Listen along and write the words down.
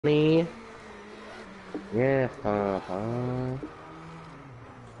Me? Yeah, uh-huh.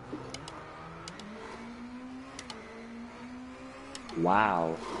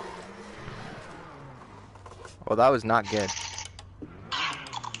 Wow. Well, that was not good.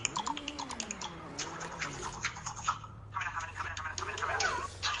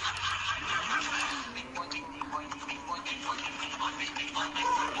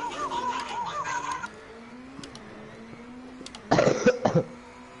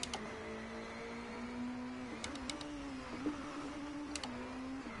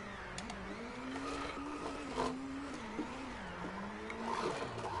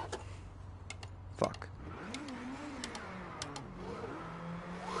 Fuck.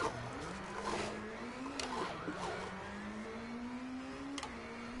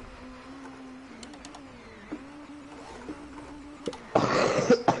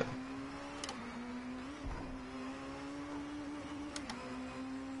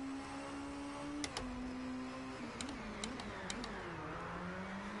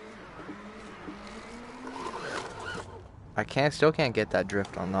 Still can't get that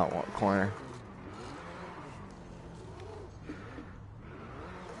drift on that one corner.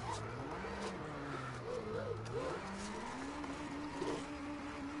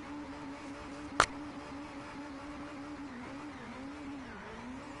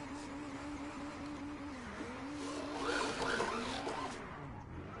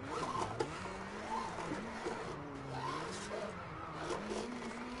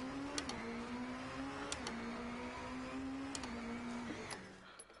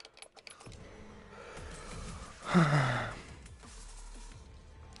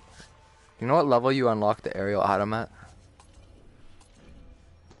 You know what level you unlock the aerial atom at?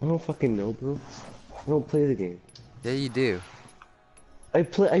 I don't fucking know, bro. I don't play the game. Yeah, you do. I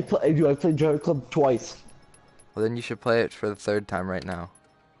played Driveclub twice. Well, then you should play it for the third time right now.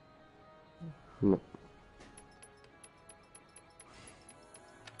 No.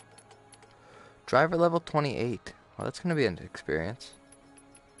 Driver level 28. Well, that's gonna be an experience.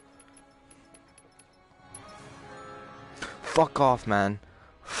 Fuck off, man.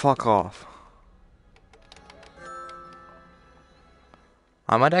 Fuck off.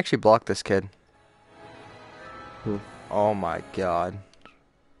 I might actually block this kid. Hmm. Oh my god.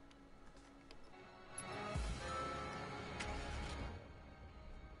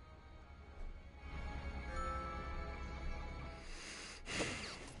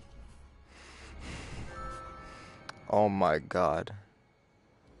 Oh my god.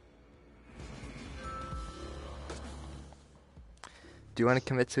 Do you want to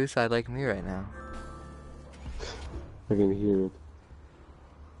commit suicide like me right now? I can hear it.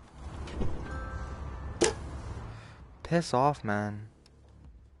 Piss off, man.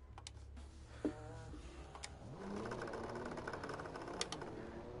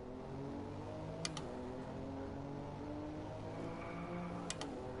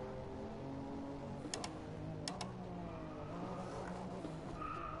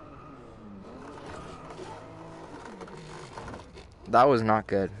 That was not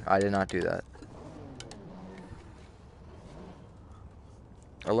good. I did not do that.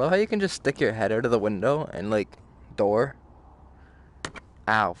 I love how you can just stick your head out of the window and, like, door.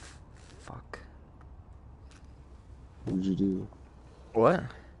 Ow. Fuck. What did you do? What?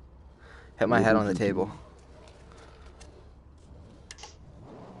 Hit my What head did on the you table. do?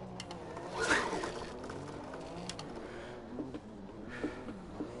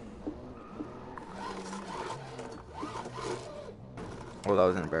 Oh, that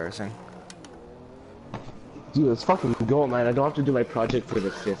was embarrassing. Dude, let's fucking go, man. I don't have to do my project for the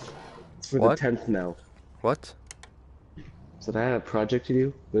 5th. It's for the What? 10th now. What? So I had a project to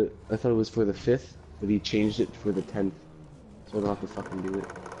do, but I thought it was for the 5th, but he changed it for the 10th. So I don't have to fucking do it.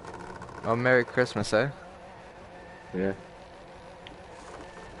 Oh, Merry Christmas, eh? Yeah.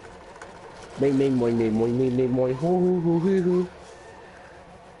 Make, hoo, hoo, hoo, hoo.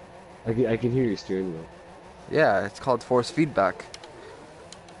 I can hear your steering wheel. Yeah, it's called force feedback.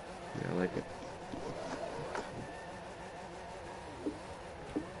 Yeah, I like it.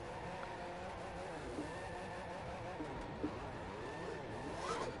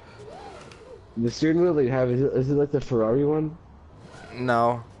 The steering wheel that you have, is it like the Ferrari one?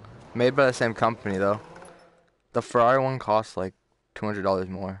 No. Made by the same company, though. The Ferrari one costs like $200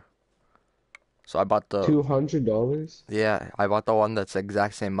 more. So I bought the... $200? Yeah, I bought the one that's the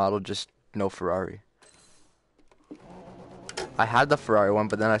exact same model, just no Ferrari. I had the Ferrari one,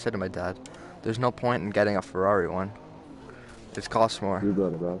 but then I said to my dad, there's no point in getting a Ferrari one. It costs more. You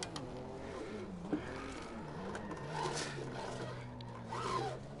brought it up.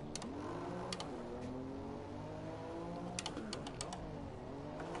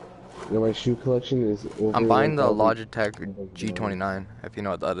 You know, my shoe collection is I'm over buying the 1,000 Logitech dollars. G29, if you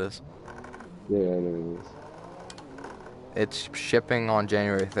know what that is. Yeah, I know it is. It's shipping on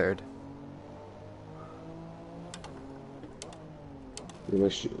January 3rd. Yeah,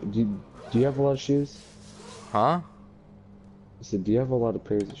 do you have a lot of shoes? Huh? I said, do you have a lot of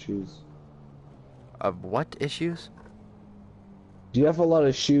pairs of shoes? Of what issues? Do you have a lot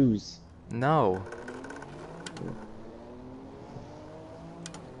of shoes? No. Yeah.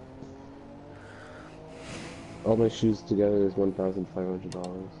 All my shoes together is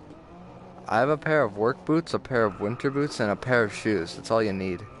 $1,500. I have a pair of work boots, a pair of winter boots, and a pair of shoes. That's all you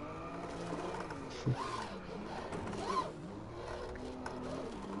need.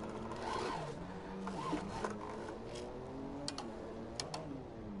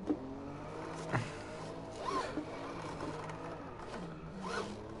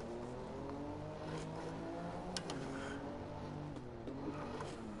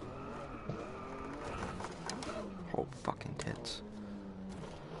 Oh, fucking tits.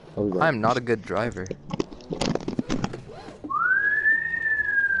 I'll be I back. am not a good driver.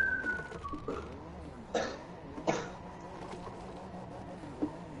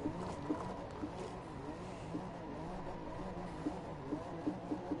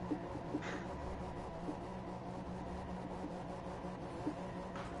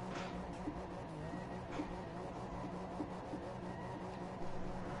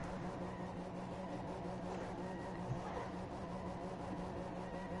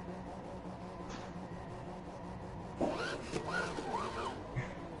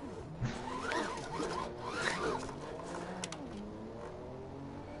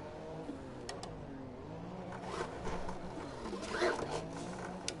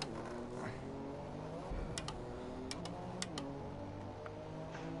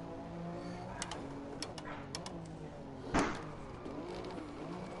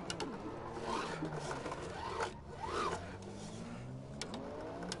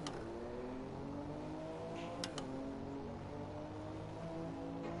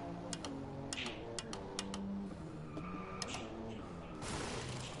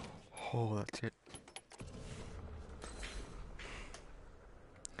 Oh, that's it.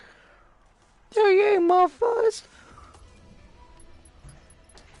 Yeah, yeah, my fuzz.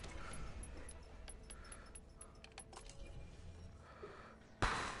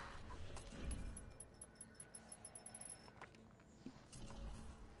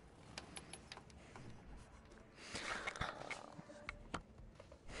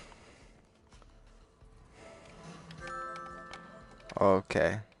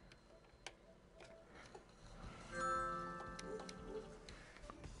 Okay.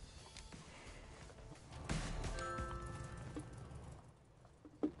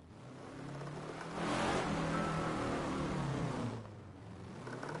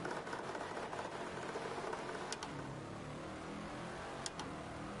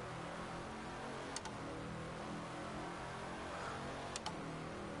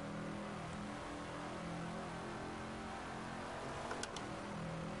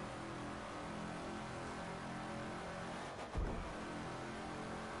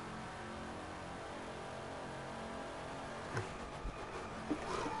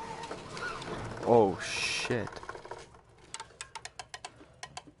 Oh, shit.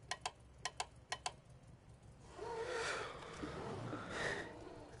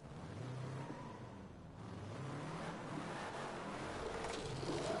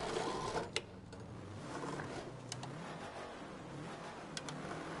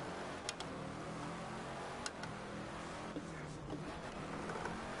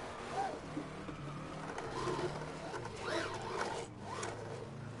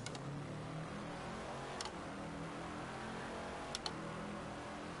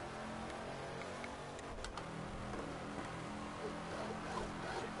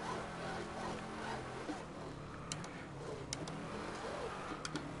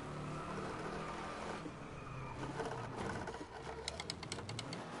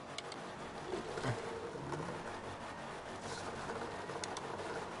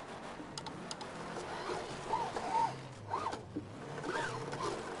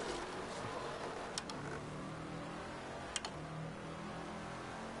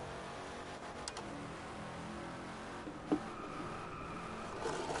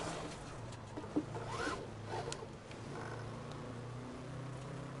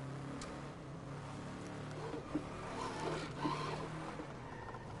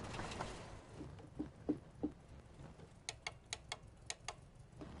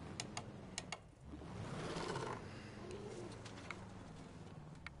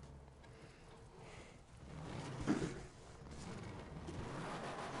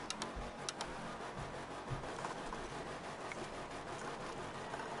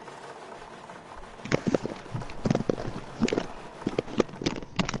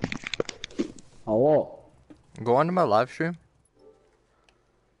 Oh, Go onto my live stream.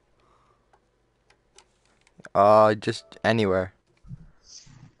 Just anywhere.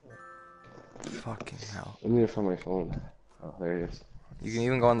 Fucking hell. I'm gonna find my phone. Oh, there it is. You can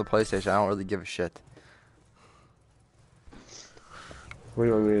even go on the PlayStation. I don't really give a shit. Where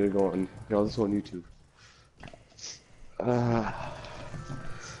do you want me to go on? Here, I'll just go on YouTube. What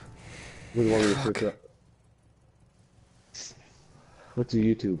do you want me to search up? What's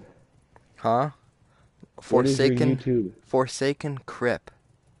your YouTube? Huh? What is your Forsaken. YouTube? Forsaken Crip.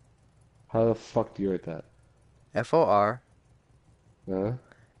 How the fuck do you write that? Forsaken. Huh?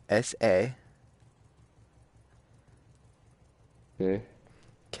 Okay.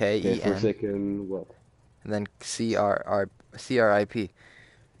 Okay, Forsaken what? And then CRIP.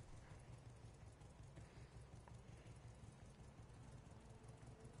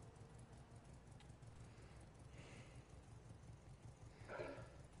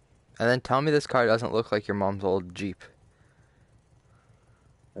 And then tell me this car doesn't look like your mom's old Jeep.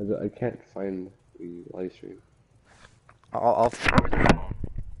 I can't find the live stream. I'll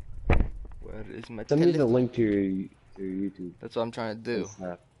Where is my Send me the telephone? link to your YouTube. That's what I'm trying to do.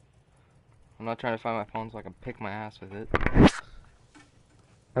 Snap. I'm not trying to find my phone so I can pick my ass with it.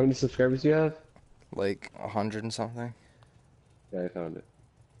 How many subscribers do you have? Like 100 and something. Yeah, I found it.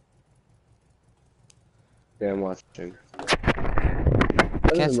 Yeah, I'm watching. That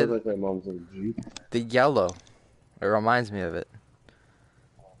Can't doesn't say look like my mom's old Jeep. the yellow. It reminds me of it.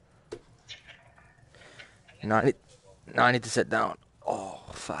 Now I need to sit down. Oh,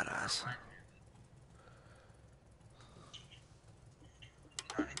 fat ass.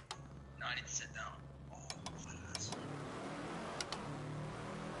 Now I need to sit down. Oh, fat ass.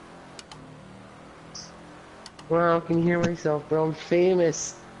 Wow, I can hear myself, bro. I'm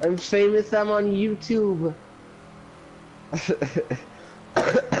famous. I'm famous. I'm on YouTube.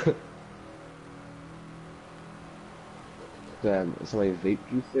 Damn, so my vape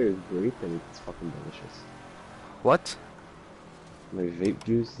juice there is grape and it's fucking delicious. What? My vape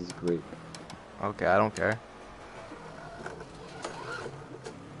juice is grape. Okay, I don't care.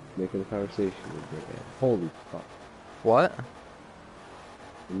 Making a conversation with your man. Holy fuck. What?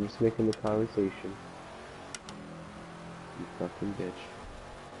 I'm just making the conversation. You fucking bitch.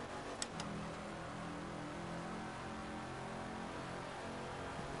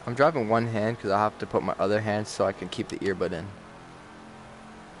 I'm driving one hand because I have to put my other hand so I can keep the earbud in.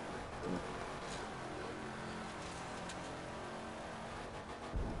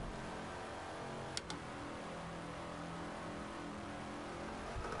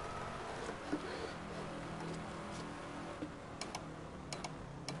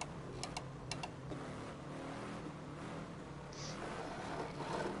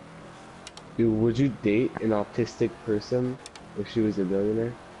 Dude, would you date an autistic person if she was a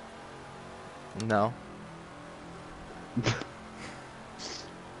billionaire? No.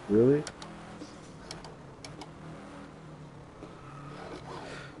 Really?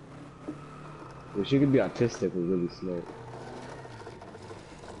 If she could be autistic or really smart.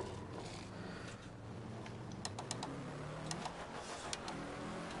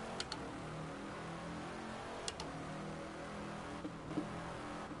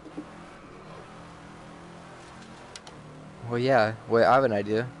 Well, yeah. Wait, I have an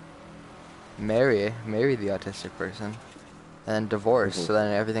idea. Marry the autistic person, and then divorce, so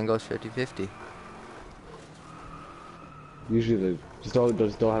then everything goes 50-50. Usually, just don't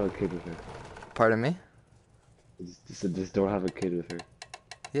have a kid with her. Pardon me? Just don't have a kid with her.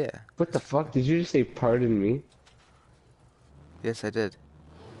 Yeah. What the fuck? Did you just say pardon me? Yes, I did.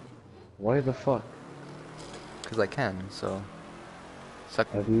 Why the fuck? Because I can, so... Suck,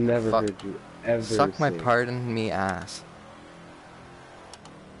 I've never fuck, heard you ever suck my say. pardon me ass.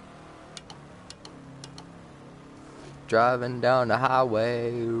 Driving down the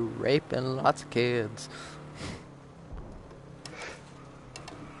highway, raping lots of kids.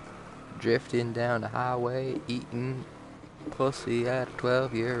 Drifting down the highway, eating pussy at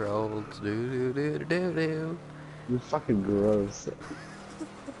 12-year-olds. Do do do do do do. You're fucking gross.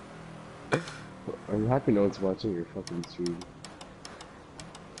 I'm happy no one's watching your fucking stream.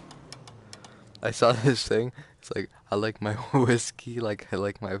 I saw this thing. It's like, I like my whiskey like I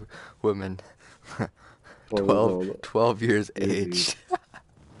like my women. 12 years old. 12 years Maybe. aged. Yeah.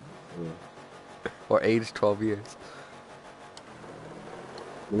 Or aged 12 years.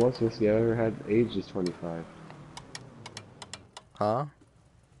 The most whiskey I've ever had aged is 25. Huh?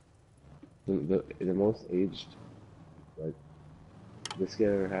 The most aged, like, whiskey I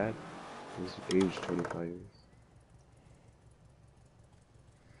ever had was aged 25 years.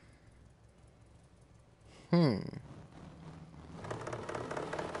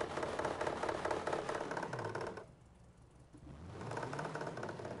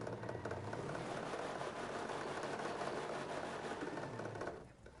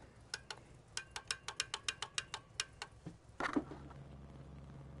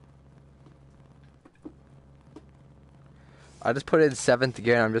 I just put it in 7th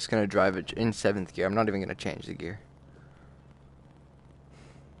gear and I'm just gonna drive it in 7th gear. I'm not even gonna change the gear.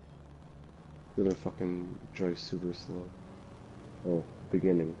 Gonna fucking drive super slow. Oh,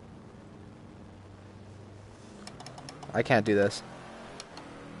 beginning. I can't do this.